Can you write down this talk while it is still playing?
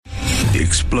The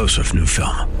explosive new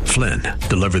film, Flynn,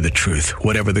 deliver the truth,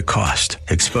 whatever the cost,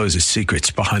 exposes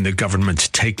secrets behind the government's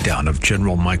takedown of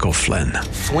General Michael Flynn.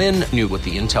 Flynn knew what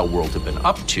the intel world had been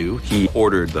up to. He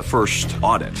ordered the first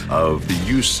audit of the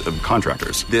use of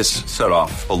contractors. This set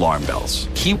off alarm bells.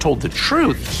 He told the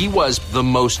truth. He was the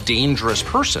most dangerous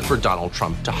person for Donald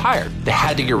Trump to hire. They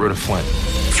had to get rid of Flynn.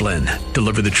 Flynn,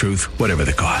 deliver the truth, whatever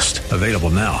the cost. Available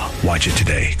now. Watch it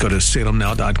today. Go to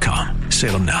salemnow.com.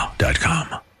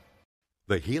 salemnow.com.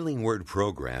 The Healing Word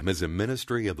program is a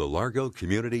ministry of the Largo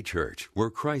Community Church where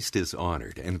Christ is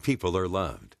honored and people are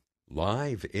loved.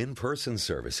 Live in-person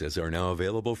services are now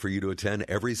available for you to attend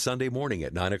every Sunday morning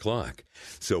at 9 o'clock.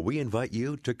 So we invite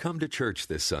you to come to church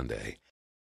this Sunday.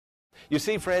 You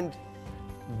see, friend,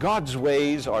 God's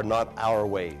ways are not our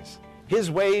ways.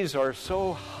 His ways are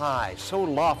so high, so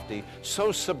lofty,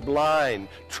 so sublime,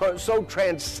 so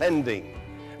transcending.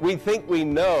 We think we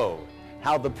know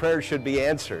how the prayer should be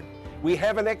answered. We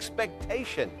have an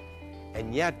expectation,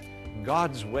 and yet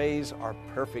God's ways are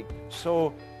perfect,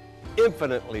 so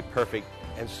infinitely perfect,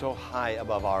 and so high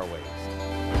above our ways.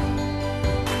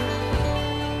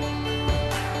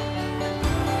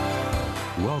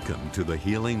 Welcome to the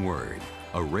Healing Word,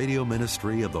 a radio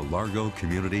ministry of the Largo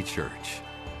Community Church.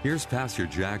 Here's Pastor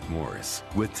Jack Morris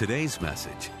with today's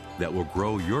message that will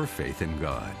grow your faith in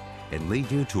God and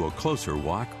lead you to a closer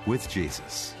walk with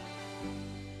Jesus.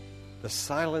 The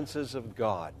silences of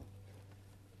God.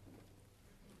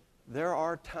 There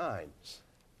are times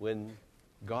when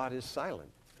God is silent.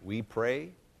 We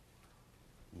pray,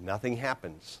 nothing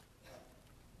happens.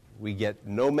 We get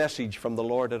no message from the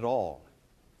Lord at all.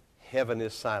 Heaven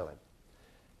is silent.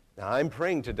 Now, I'm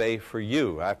praying today for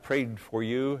you. I prayed for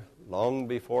you long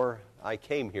before I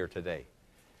came here today,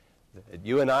 that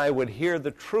you and I would hear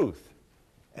the truth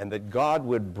and that God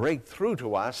would break through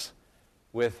to us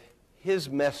with His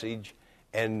message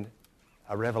and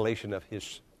a revelation of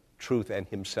His truth and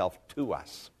Himself to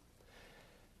us.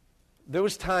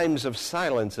 Those times of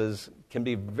silences can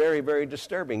be very, very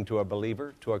disturbing to a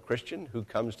believer, to a Christian who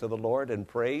comes to the Lord and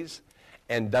prays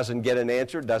and doesn't get an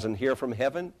answer, doesn't hear from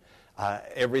heaven.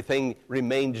 Everything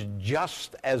remains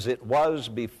just as it was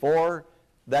before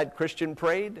that Christian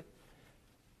prayed.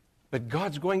 But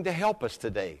God's going to help us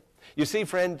today. You see,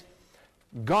 friend,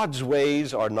 God's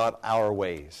ways are not our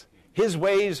ways. His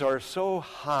ways are so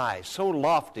high, so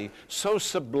lofty, so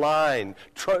sublime,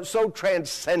 so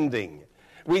transcending.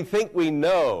 We think we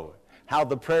know how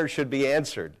the prayer should be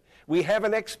answered. We have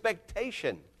an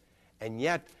expectation. And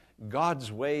yet,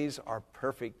 God's ways are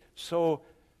perfect, so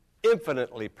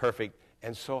infinitely perfect,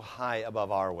 and so high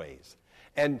above our ways.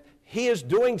 And He is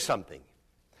doing something.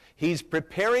 He's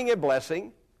preparing a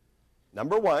blessing.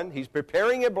 Number one, He's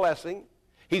preparing a blessing.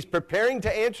 He's preparing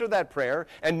to answer that prayer.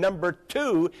 And number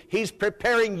two, He's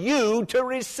preparing you to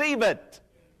receive it.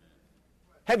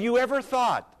 Have you ever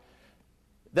thought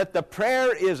that the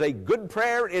prayer is a good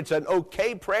prayer, it's an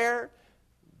okay prayer,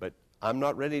 but I'm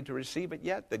not ready to receive it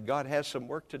yet, that God has some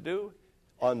work to do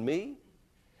on me?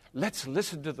 Let's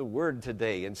listen to the Word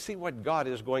today and see what God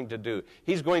is going to do.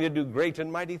 He's going to do great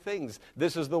and mighty things.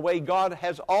 This is the way God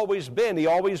has always been. He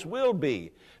always will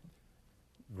be.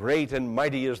 Great and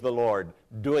mighty is the Lord,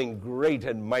 doing great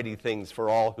and mighty things for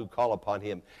all who call upon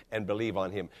Him and believe on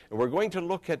Him. And we're going to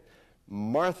look at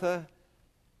Martha,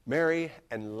 Mary,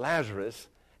 and Lazarus,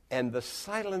 and the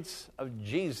silence of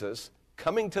Jesus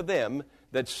coming to them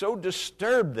that so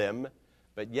disturbed them,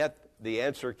 but yet the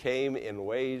answer came in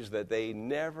ways that they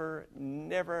never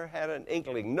had an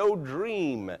inkling, no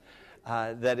dream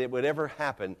that it would ever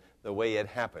happen the way it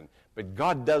happened. But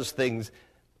God does things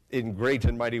in great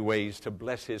and mighty ways to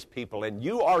bless His people. And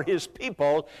you are His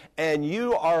people, and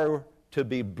you are to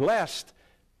be blessed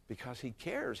because He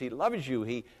cares. He loves you.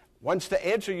 He wants to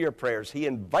answer your prayers. He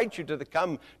invites you to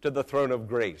come to the throne of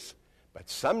grace. But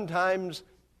sometimes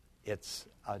it's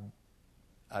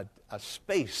a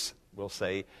space, we'll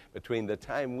say, between the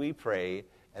time we pray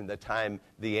and the time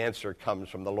the answer comes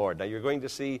from the Lord. Now, you're going to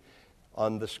see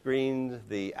on the screen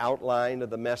the outline of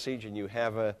the message, and you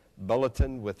have a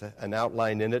bulletin with an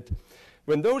outline in it.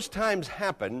 When those times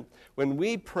happen, when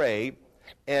we pray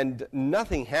and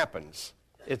nothing happens,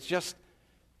 it's just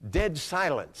dead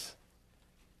silence.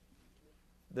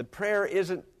 The prayer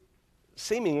isn't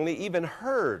seemingly even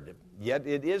heard, yet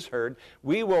it is heard.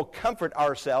 We will comfort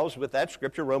ourselves with that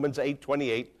scripture, Romans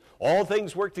 8:28. All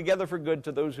things work together for good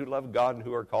to those who love God and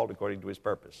who are called according to His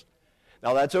purpose.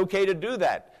 Now, that's okay to do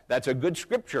that. That's a good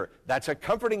scripture. That's a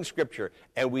comforting scripture,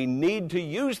 and we need to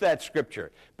use that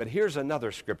scripture. But here's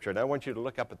another scripture, and I want you to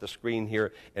look up at the screen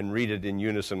here and read it in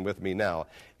unison with me now.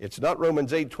 It's not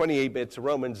Romans 8:28, but it's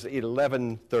Romans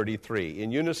 11:33.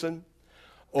 In unison,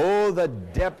 Oh, the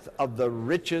depth of the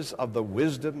riches of the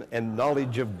wisdom and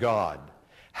knowledge of God.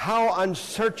 How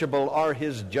unsearchable are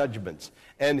his judgments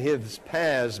and his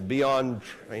paths beyond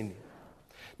training.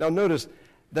 Now notice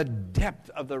the depth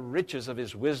of the riches of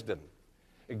his wisdom.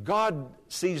 God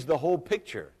sees the whole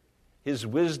picture. His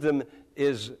wisdom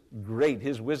is great.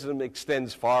 His wisdom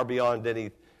extends far beyond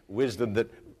any wisdom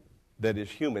that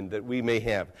is human that we may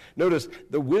have. Notice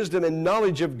the wisdom and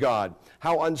knowledge of God.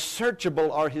 How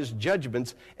unsearchable are his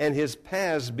judgments and his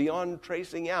paths beyond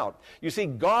tracing out. You see,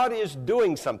 God is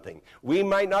doing something. We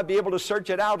might not be able to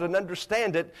search it out and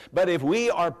understand it, but if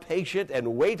we are patient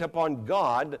and wait upon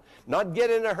God, not get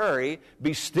in a hurry,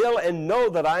 be still and know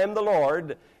that I am the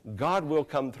Lord, God will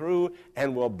come through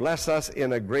and will bless us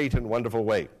in a great and wonderful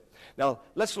way. Now,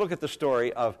 let's look at the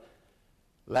story of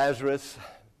Lazarus,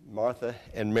 Martha,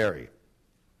 and Mary.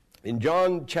 In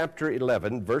John chapter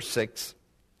 11, verse 6,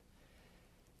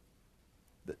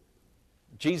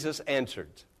 Jesus answered.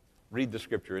 Read the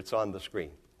scripture, it's on the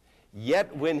screen.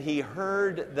 Yet when he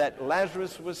heard that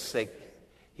Lazarus was sick,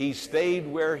 he stayed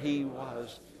where he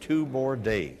was 2 more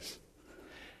days.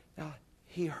 Now,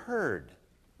 he heard.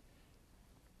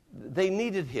 They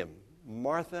needed him,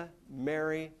 Martha,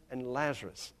 Mary, and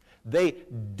Lazarus. They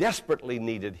desperately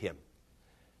needed him.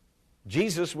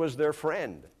 Jesus was their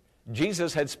friend.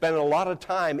 Jesus had spent a lot of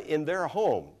time in their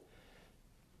home.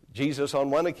 Jesus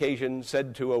on one occasion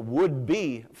said to a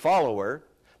would-be follower,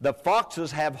 the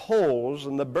foxes have holes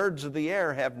and the birds of the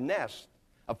air have nests.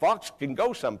 A fox can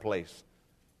go someplace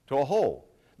to a hole.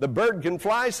 The bird can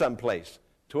fly someplace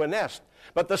to a nest.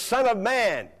 But the Son of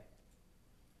Man,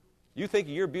 you think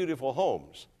of your beautiful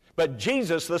homes, but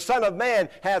Jesus, the Son of Man,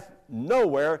 hath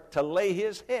nowhere to lay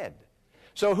his head.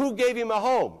 So who gave him a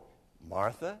home?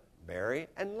 Martha, Mary,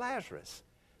 and Lazarus.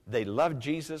 They loved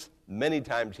Jesus. Many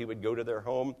times he would go to their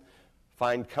home,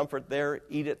 find comfort there,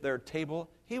 eat at their table.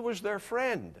 He was their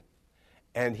friend.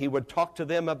 And he would talk to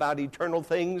them about eternal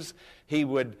things. He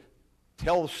would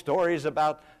tell stories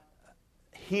about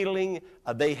healing.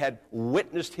 They had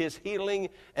witnessed his healing,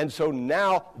 and so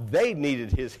now they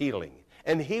needed his healing.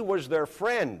 And he was their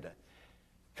friend.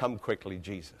 Come quickly,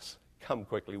 Jesus. Come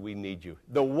quickly, we need you.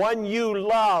 The one you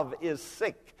love is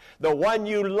sick. The one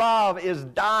you love is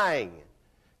dying.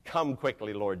 Come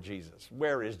quickly, Lord Jesus.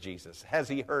 Where is Jesus? Has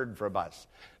he heard from us?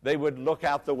 They would look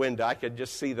out the window. I could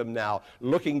just see them now,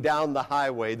 looking down the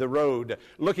highway, the road,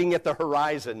 looking at the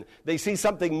horizon. They see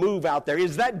something move out there.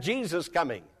 Is that Jesus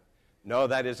coming? No,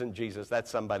 that isn't Jesus. That's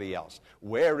somebody else.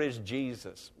 Where is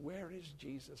Jesus? Where is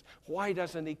Jesus? Why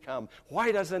doesn't he come?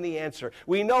 Why doesn't he answer?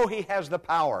 We know he has the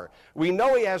power. We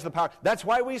know he has the power. That's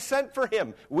why we sent for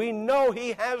him. We know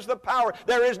he has the power.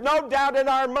 There is no doubt in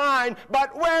our mind,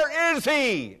 but where is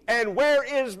he? And where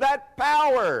is that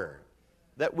power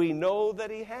that we know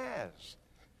that he has?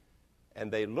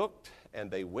 And they looked and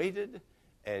they waited,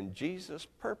 and Jesus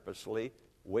purposely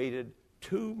waited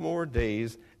 2 more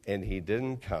days, and he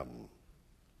didn't come.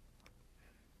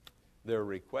 Their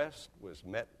request was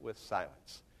met with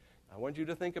silence. I want you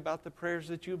to think about the prayers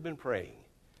that you've been praying.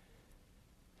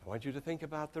 I want you to think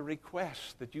about the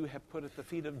requests that you have put at the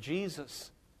feet of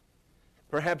Jesus,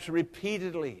 perhaps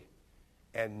repeatedly,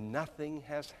 and nothing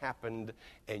has happened.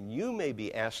 And you may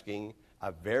be asking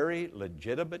a very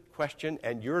legitimate question,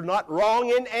 and you're not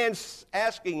wrong in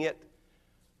asking it.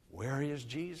 Where is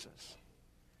Jesus?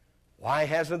 Why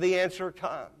hasn't the answer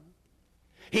come?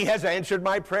 He has answered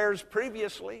my prayers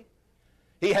previously.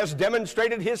 He has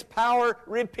demonstrated his power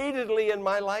repeatedly in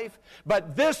my life.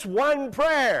 But this one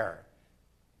prayer,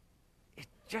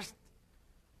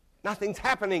 nothing's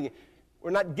happening. We're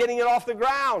not getting it off the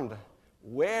ground.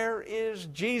 Where is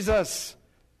Jesus?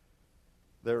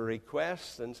 Their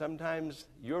request, and sometimes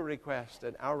your request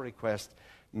and our request,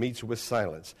 meets with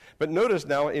silence. But notice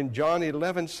now in John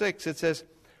 11:6, it says,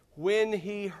 when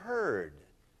he heard.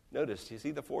 Notice, you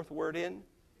see the 4th word in?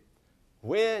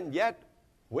 When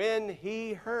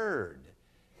he heard.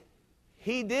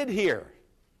 He did hear.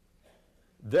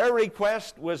 Their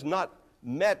request was not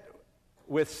met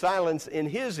with silence in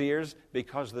his ears,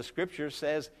 because the scripture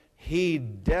says he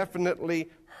definitely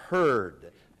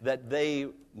heard that they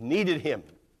needed him,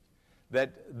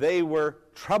 that they were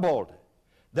troubled.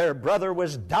 Their brother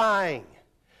was dying.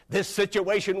 This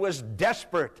situation was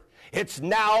desperate. It's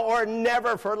now or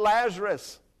never for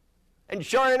Lazarus. And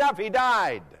sure enough, he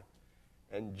died.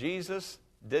 And Jesus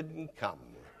didn't come.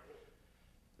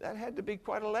 That had to be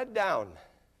quite a letdown.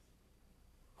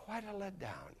 Quite a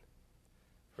letdown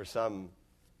for some,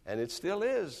 and it still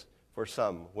is for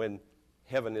some, when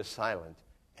heaven is silent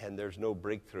and there's no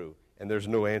breakthrough and there's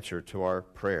no answer to our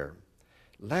prayer.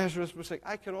 Lazarus was sick.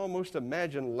 I can almost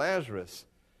imagine Lazarus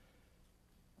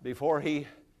before he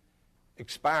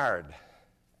expired,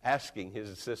 asking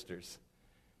his sisters,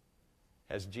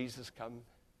 has Jesus come?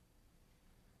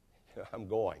 I'm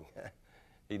going.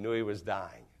 He knew he was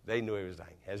dying. They knew he was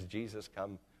dying. Has Jesus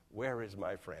come? Where is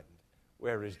my friend?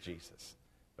 Where is Jesus?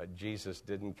 But Jesus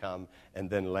didn't come, and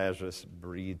then Lazarus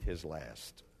breathed his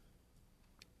last.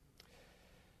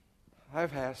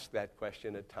 I've asked that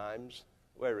question at times.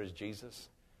 Where is Jesus?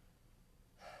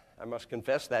 I must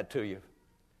confess that to you.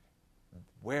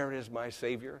 Where is my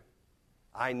Savior?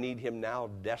 I need him now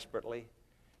desperately,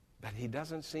 but he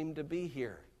doesn't seem to be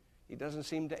here. He doesn't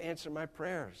seem to answer my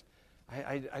prayers.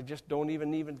 I just don't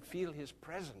even feel his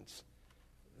presence.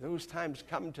 Those times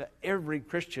come to every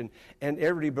Christian and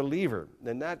every believer.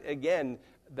 And that, again,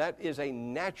 that is a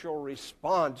natural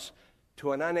response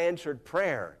to an unanswered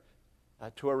prayer,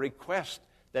 to a request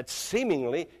that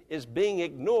seemingly is being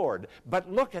ignored.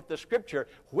 But look at the Scripture.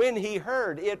 When he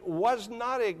heard, it was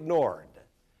not ignored.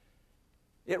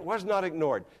 It was not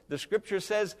ignored. The Scripture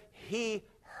says he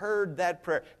heard that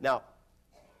prayer. Now,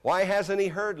 why hasn't he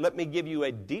heard? Let me give you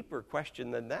a deeper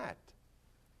question than that.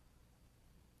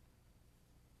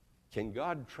 Can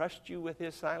God trust you with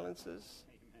his silences?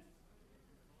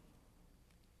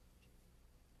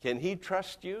 Can he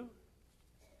trust you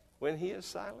when he is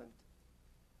silent?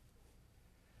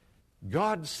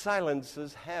 God's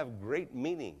silences have great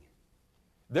meaning.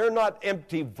 They're not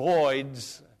empty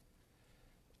voids.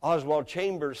 Oswald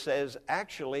Chambers says,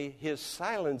 actually, his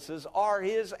silences are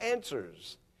his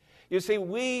answers. You see,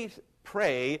 we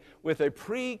pray with a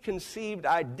preconceived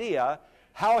idea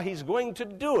how he's going to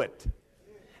do it.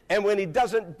 And when he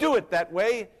doesn't do it that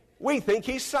way, we think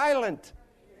he's silent.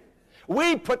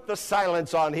 We put the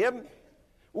silence on him.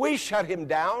 We shut him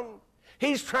down.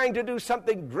 He's trying to do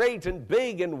something great and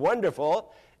big and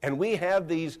wonderful, and we have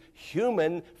these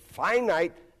human,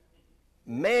 finite,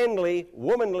 manly,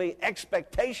 womanly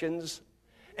expectations,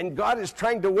 and God is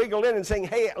trying to wiggle in and saying,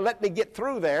 hey, let me get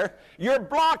through there. You're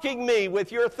blocking me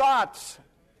with your thoughts.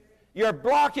 You're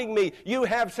blocking me.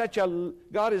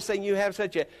 God is saying you have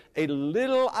such a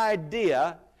little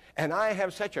idea, and I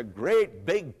have such a great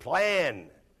big plan.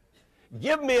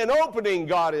 Give me an opening,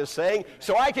 God is saying,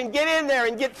 so I can get in there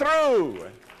and get through.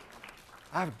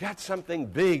 I've got something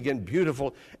big and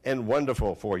beautiful and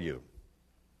wonderful for you.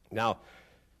 Now,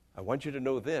 I want you to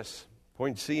know this.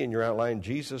 Point C in your outline,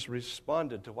 Jesus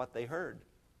responded to what they heard.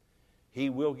 He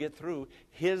will get through.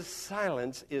 His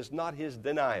silence is not his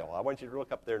denial. I want you to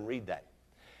look up there and read that.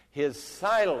 His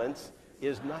silence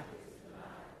is not.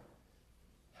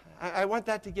 I want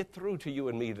that to get through to you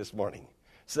and me this morning.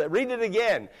 So read it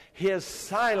again. His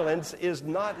silence is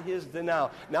not his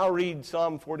denial. Now read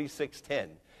Psalm 46:10.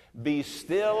 Be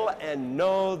still and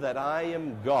know that I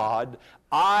am God.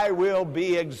 I will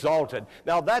be exalted.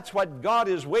 Now that's what God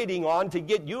is waiting on, to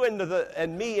get you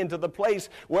and me into the place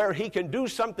where he can do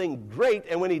something great.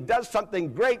 And when he does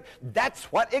something great, that's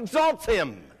what exalts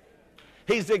him.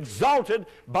 He's exalted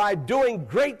by doing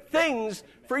great things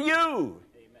for you.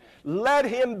 Let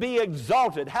him be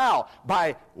exalted. How?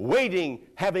 By waiting,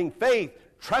 having faith,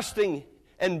 trusting,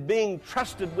 and being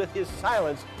trusted with his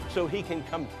silence so he can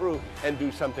come through and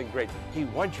do something great. He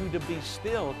wants you to be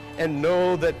still and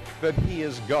know that he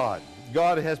is God.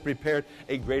 God has prepared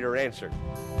a greater answer.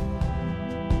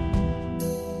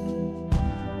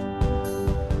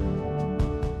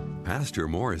 Pastor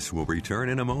Morris will return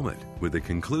in a moment with the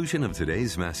conclusion of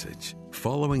today's message,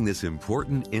 following this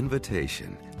important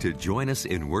invitation to join us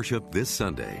in worship this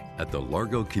Sunday at the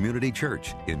Largo Community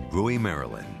Church in Bowie,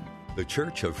 Maryland. The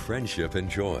Church of Friendship and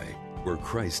Joy, where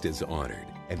Christ is honored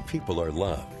and people are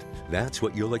loved. That's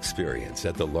what you'll experience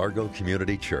at the Largo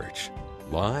Community Church.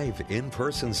 Live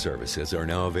in-person services are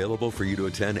now available for you to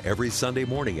attend every Sunday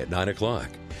morning at 9 o'clock.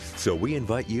 So we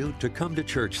invite you to come to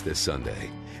church this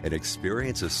Sunday and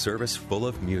experience a service full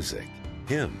of music,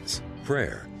 hymns,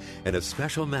 prayer, and a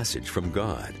special message from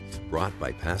God brought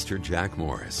by Pastor Jack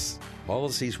Morris.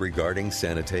 Policies regarding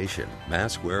sanitation,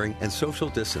 mask wearing, and social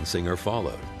distancing are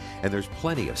followed, and there's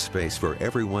plenty of space for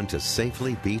everyone to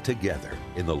safely be together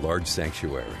in the large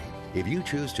sanctuary. If you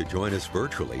choose to join us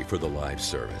virtually for the live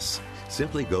service,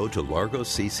 simply go to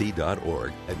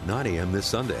largocc.org at 9 a.m. this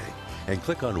Sunday and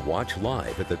click on Watch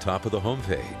Live at the top of the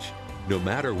homepage. No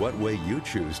matter what way you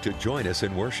choose to join us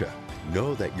in worship,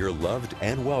 know that you're loved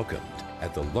and welcomed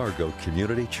at the Largo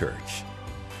Community Church.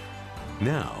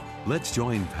 Now, let's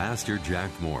join Pastor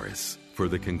Jack Morris for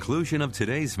the conclusion of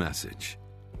today's message.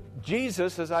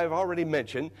 Jesus, as I've already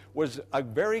mentioned, was a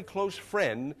very close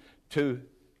friend to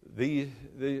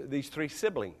these three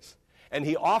siblings. And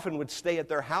he often would stay at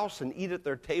their house and eat at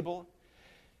their table.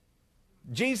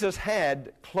 Jesus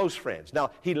had close friends.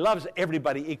 Now, he loves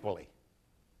everybody equally.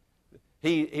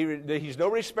 He's no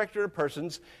respecter of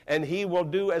persons, and he will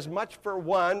do as much for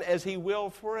one as he will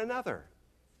for another.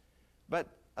 But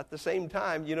at the same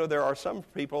time, there are some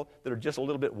people that are just a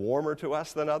little bit warmer to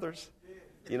us than others.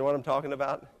 You know what I'm talking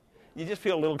about? You just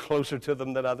feel a little closer to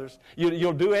them than others.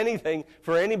 You'll do anything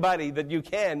for anybody that you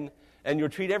can, and you'll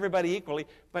treat everybody equally.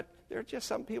 But there are just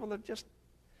some people that just,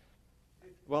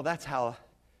 well, that's how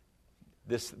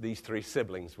these three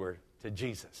siblings were to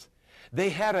Jesus. They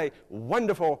had a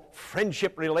wonderful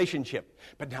friendship relationship.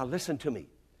 But now listen to me.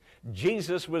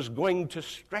 Jesus was going to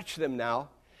stretch them now.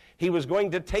 He was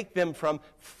going to take them from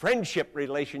friendship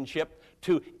relationship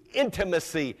to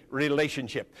intimacy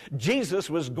relationship. Jesus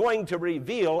was going to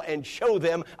reveal and show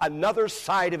them another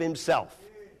side of himself.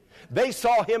 They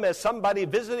saw him as somebody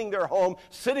visiting their home,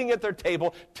 sitting at their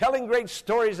table, telling great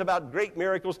stories about great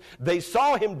miracles. They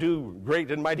saw him do great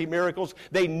and mighty miracles.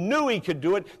 They knew he could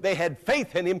do it. They had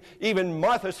faith in him. Even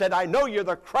Martha said, I know you're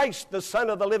the Christ, the Son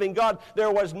of the living God.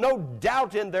 There was no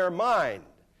doubt in their mind.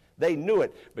 They knew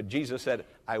it. But Jesus said,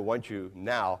 I want you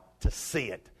now to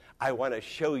see it. I want to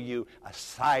show you a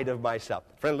side of myself.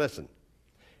 Friend, listen.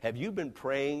 Have you been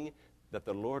praying that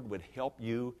the Lord would help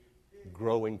you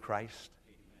grow in Christ?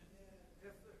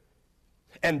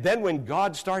 And then when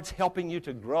God starts helping you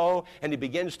to grow and he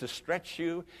begins to stretch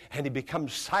you and he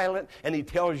becomes silent and he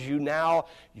tells you now,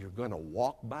 you're going to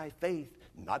walk by faith,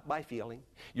 not by feeling.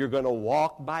 You're going to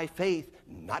walk by faith,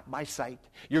 not by sight.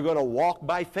 You're going to walk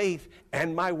by faith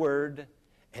and my word.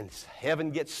 And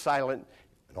heaven gets silent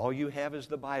and all you have is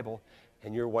the Bible.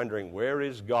 And you're wondering, where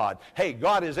is God? Hey,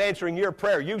 God is answering your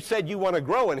prayer. You said you want to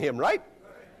grow in him, right?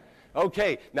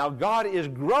 Okay, now God is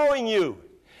growing you.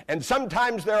 And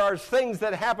sometimes there are things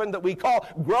that happen that we call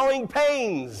growing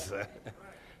pains.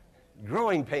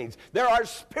 Growing pains. There are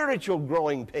spiritual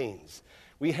growing pains.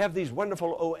 We have these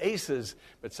wonderful oases,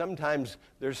 but sometimes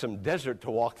there's some desert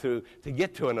to walk through to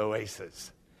get to an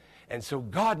oasis. And so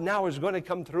God now is going to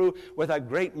come through with a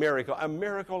great miracle, a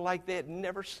miracle like they had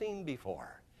never seen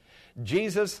before.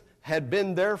 Jesus had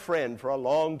been their friend for a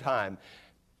long time,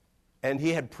 and he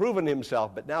had proven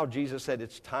himself, but now Jesus said,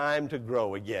 it's time to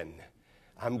grow again.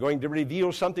 I'm going to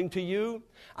reveal something to you.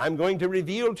 I'm going to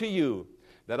reveal to you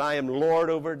that I am Lord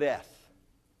over death.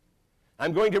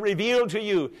 I'm going to reveal to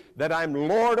you that I'm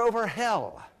Lord over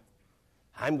hell.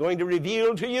 I'm going to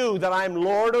reveal to you that I'm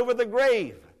Lord over the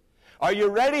grave. Are you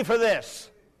ready for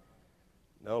this?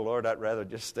 No, Lord, I'd rather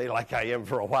just stay like I am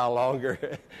for a while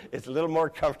longer. It's a little more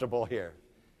comfortable here.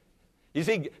 You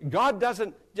see, God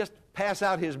doesn't just pass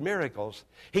out his miracles.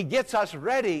 He gets us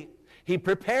ready. He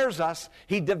prepares us.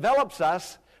 He develops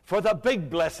us for the big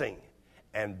blessing.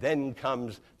 And then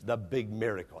comes the big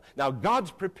miracle. Now,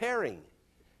 God's preparing.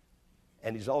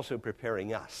 And he's also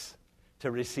preparing us to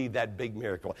receive that big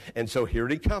miracle. And so here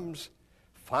he comes.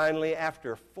 Finally,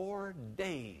 after 4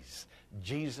 days,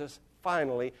 Jesus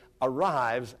finally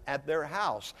arrives at their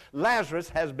house. Lazarus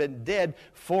has been dead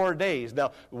 4 days.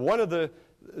 Now, one of the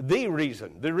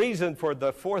reason for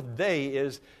the fourth day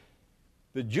is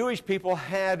the Jewish people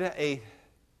had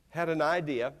an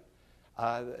idea.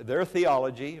 Their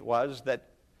theology was that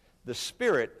the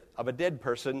spirit of a dead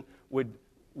person would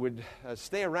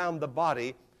stay around the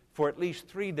body for at least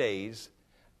 3 days,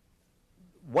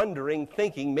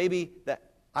 thinking maybe that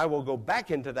I will go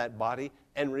back into that body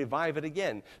and revive it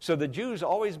again. So the Jews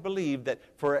always believed that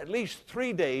for at least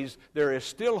 3 days there is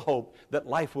still hope that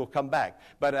life will come back.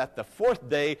 But at the fourth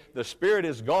day, the spirit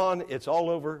is gone, it's all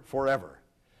over forever.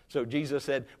 So Jesus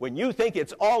said, when you think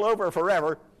it's all over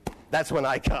forever, that's when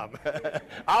I come.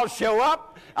 I'll show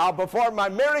up, I'll perform my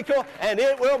miracle, and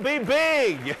it will be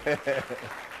big.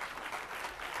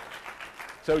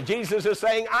 So Jesus is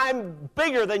saying, I'm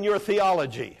bigger than your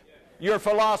theology, your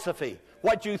philosophy,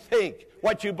 what you think,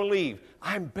 what you believe.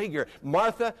 I'm bigger.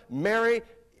 Martha, Mary,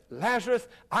 Lazarus,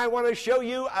 I want to show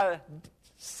you a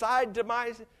side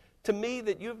to me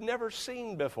that you've never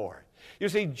seen before. You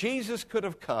see, Jesus could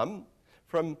have come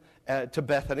to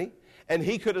Bethany, and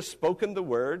he could have spoken the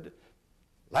word,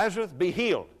 Lazarus, be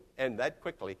healed. And that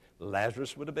quickly,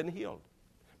 Lazarus would have been healed.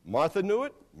 Martha knew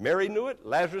it, Mary knew it,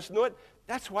 Lazarus knew it.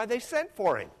 That's why they sent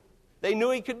for him. They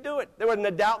knew he could do it. There wasn't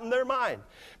a doubt in their mind.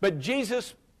 But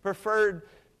Jesus preferred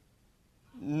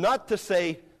not to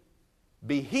say,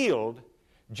 be healed.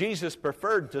 Jesus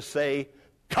preferred to say,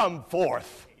 come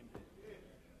forth.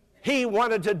 He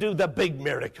wanted to do the big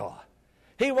miracle.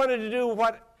 He wanted to do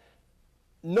what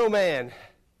no man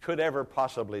could ever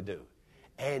possibly do.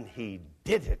 And he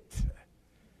did it.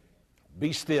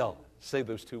 Be still. Say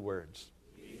those two words.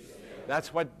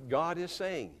 That's what God is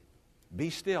saying. Be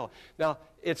still. Now,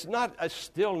 it's not a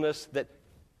stillness that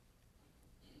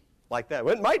like that.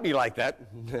 Well, it might be like that.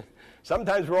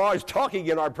 Sometimes we're always talking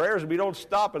in our prayers and we don't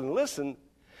stop and listen.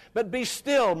 But be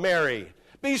still, Mary.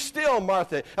 Be still,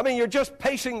 Martha. I mean, you're just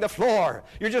pacing the floor.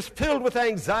 You're just filled with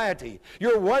anxiety.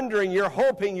 You're wondering, you're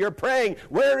hoping, you're praying,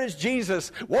 where is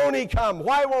Jesus? Won't he come?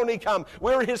 Why won't he come?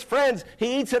 Where are his friends?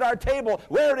 He eats at our table.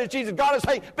 Where is Jesus? God is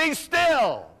saying, be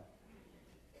still.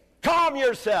 Calm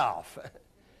yourself.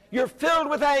 You're filled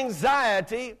with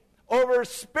anxiety over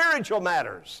spiritual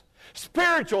matters.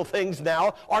 Spiritual things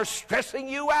now are stressing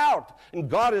you out. And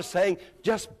God is saying,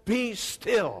 just be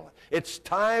still. It's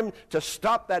time to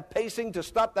stop that pacing, to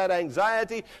stop that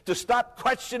anxiety, to stop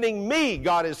questioning me,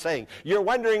 God is saying. You're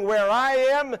wondering where I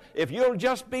am? If you'll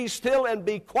just be still and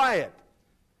be quiet.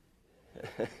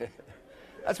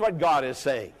 That's what God is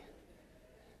saying.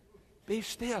 Be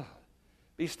still.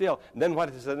 Be still. And then what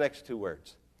is the next two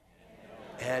words?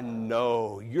 And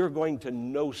know. You're going to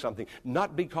know something.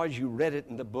 Not because you read it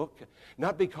in the book.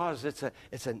 Not because it's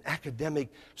an academic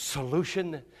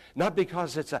solution. Not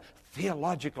because it's a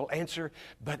theological answer.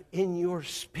 But in your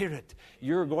spirit,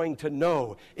 you're going to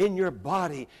know. In your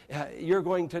body, you're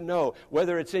going to know.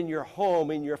 Whether it's in your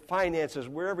home, in your finances,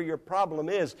 wherever your problem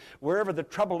is, wherever the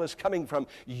trouble is coming from,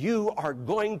 you are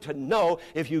going to know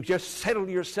if you just settle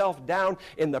yourself down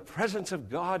in the presence of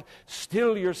God,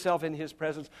 still yourself in his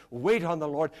presence, wait on the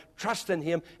Lord, trust in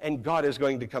him, and God is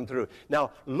going to come through.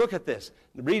 Now, look at this.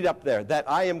 Read up there, that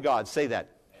I am God. Say that.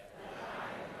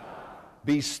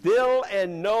 Be still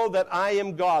and know that I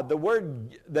am God.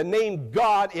 The name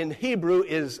God in Hebrew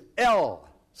is El.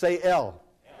 Say El.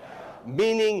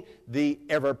 Meaning the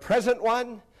ever-present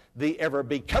one, the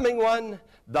ever-becoming one,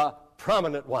 the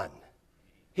prominent one.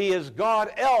 He is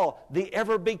God El, the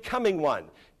ever-becoming one.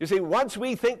 You see, once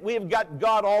we think we've got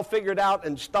God all figured out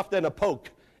and stuffed in a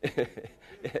poke,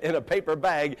 in a paper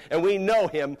bag, and we know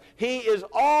him, he is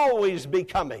always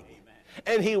becoming.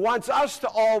 And he wants us to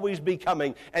always be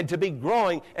coming and to be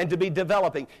growing and to be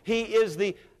developing. He is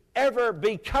the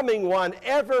ever-becoming one,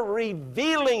 ever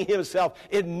revealing himself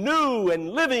in new and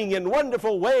living and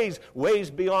wonderful ways, ways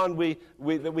beyond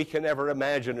that we can ever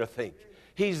imagine or think.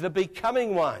 He's the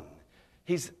becoming one.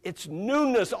 It's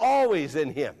newness always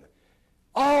in him.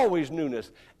 Always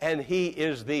newness. And he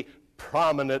is the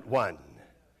prominent one.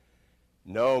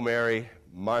 No, Mary,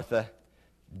 Martha,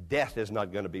 death is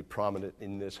not going to be prominent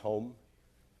in this home.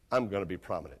 I'm going to be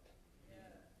prominent.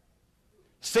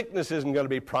 Sickness isn't going to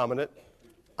be prominent.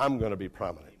 I'm going to be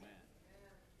prominent.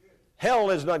 Hell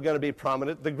is not going to be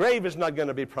prominent. The grave is not going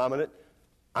to be prominent.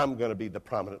 I'm going to be the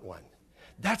prominent one.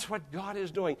 That's what God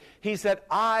is doing. He said,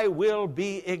 I will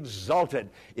be exalted.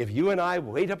 If you and I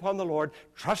wait upon the Lord,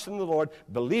 trust in the Lord,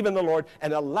 believe in the Lord,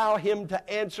 and allow him to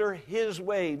answer his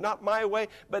way. Not my way,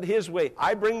 but his way.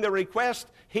 I bring the request,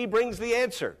 he brings the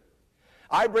answer.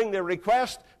 I bring the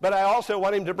request, but I also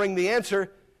want him to bring the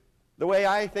answer the way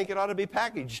I think it ought to be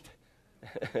packaged.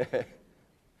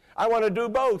 I want to do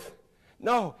both.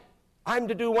 No, I'm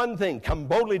to do one thing, come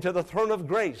boldly to the throne of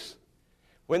grace.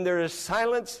 When there is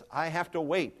silence, I have to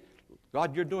wait.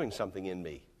 God, you're doing something in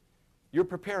me. You're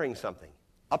preparing something.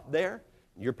 Up there,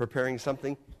 you're preparing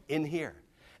something in here.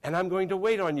 And I'm going to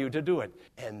wait on you to do it.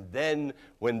 And then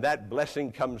when that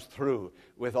blessing comes through,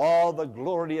 with all the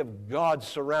glory of God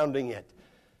surrounding it,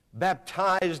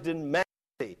 baptized in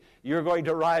majesty, you're going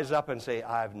to rise up and say,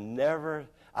 I've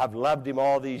loved him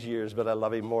all these years, but I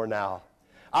love him more now.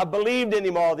 I've believed in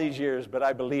him all these years, but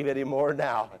I believe in him more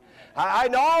now. I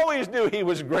always knew he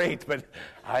was great, but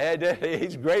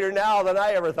he's greater now than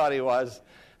I ever thought he was.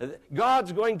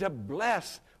 God's going to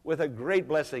bless with a great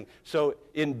blessing. So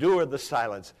endure the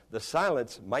silence. The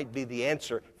silence might be the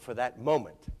answer for that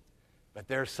moment. But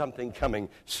there's something coming.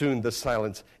 Soon the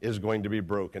silence is going to be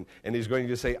broken. And he's going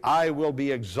to say, I will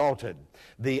be exalted.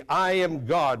 The I am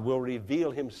God will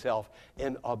reveal himself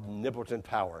in omnipotent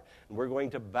power. And we're going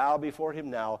to bow before him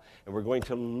now, and we're going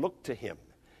to look to him.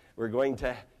 We're going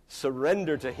to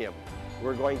surrender to him.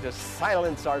 We're going to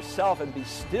silence ourselves and be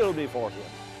still before him.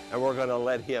 And we're going to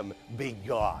let him be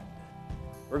God.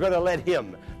 We're going to let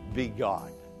him be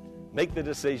God. Make the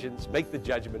decisions, make the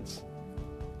judgments,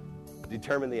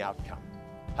 determine the outcome.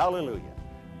 Hallelujah.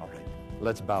 All right,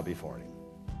 let's bow before him.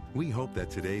 We hope that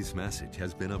today's message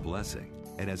has been a blessing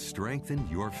and has strengthened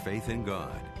your faith in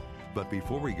God. But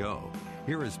before we go,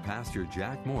 here is Pastor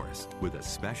Jack Morris with a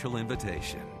special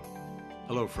invitation.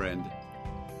 Hello, friend.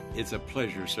 It's a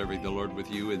pleasure serving the Lord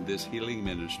with you in this healing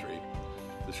ministry.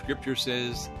 The scripture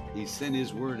says he sent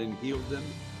his word and healed them,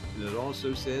 and it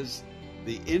also says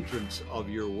the entrance of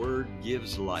your word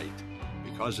gives light.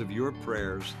 Because of your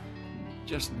prayers,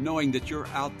 just knowing that you're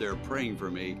out there praying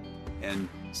for me and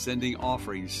sending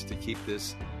offerings to keep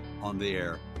this on the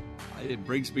air, it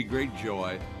brings me great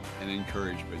joy and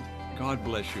encouragement. God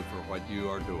bless you for what you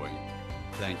are doing.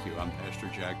 Thank you. I'm Pastor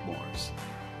Jack Morris.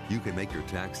 You can make your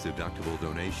tax-deductible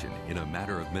donation in a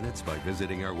matter of minutes by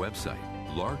visiting our website,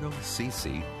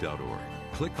 largocc.org.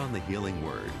 Click on the Healing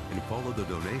Word and follow the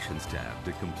Donations tab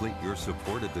to complete your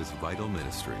support of this vital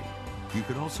ministry. You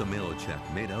can also mail a check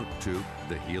made out to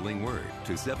The Healing Word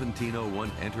to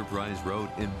 1701 Enterprise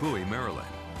Road in Bowie, Maryland,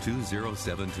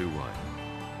 20721.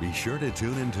 Be sure to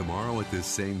tune in tomorrow at this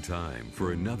same time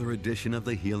for another edition of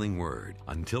The Healing Word.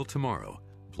 Until tomorrow,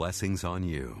 blessings on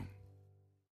you.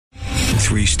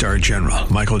 3-star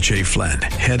General Michael J. Flynn,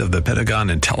 head of the Pentagon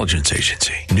Intelligence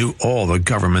Agency, knew all the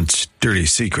government's dirty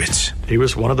secrets. He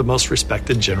was one of the most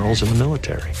respected generals in the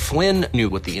military. Flynn knew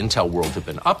what the intel world had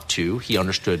been up to. He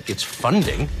understood its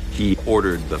funding. He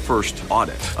ordered the first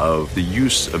audit of the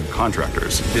use of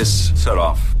contractors. This set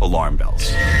off alarm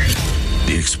bells.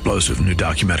 The explosive new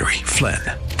documentary, Flynn,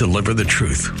 Deliver the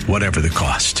Truth, Whatever the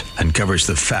Cost, uncovers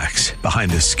the facts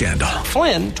behind this scandal.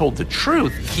 Flynn told the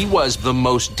truth. He was the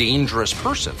most dangerous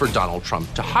person for Donald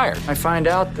Trump to hire. I find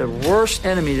out the worst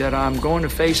enemy that I'm going to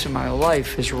face in my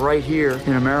life is right here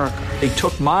in America. They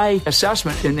took my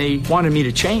assessment and they wanted me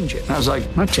to change it. And I was like,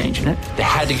 I'm not changing it. They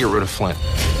had to get rid of Flynn.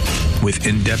 With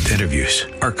in-depth interviews,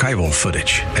 archival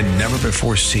footage, and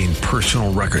never-before-seen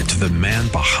personal records of the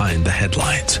man behind the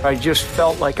headlines. I just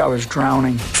felt like I was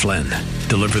drowning. Flynn,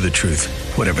 Deliver the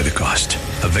Truth, Whatever the Cost.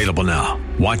 Available now.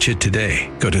 Watch it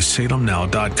today. Go to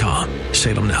salemnow.com.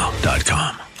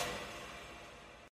 salemnow.com.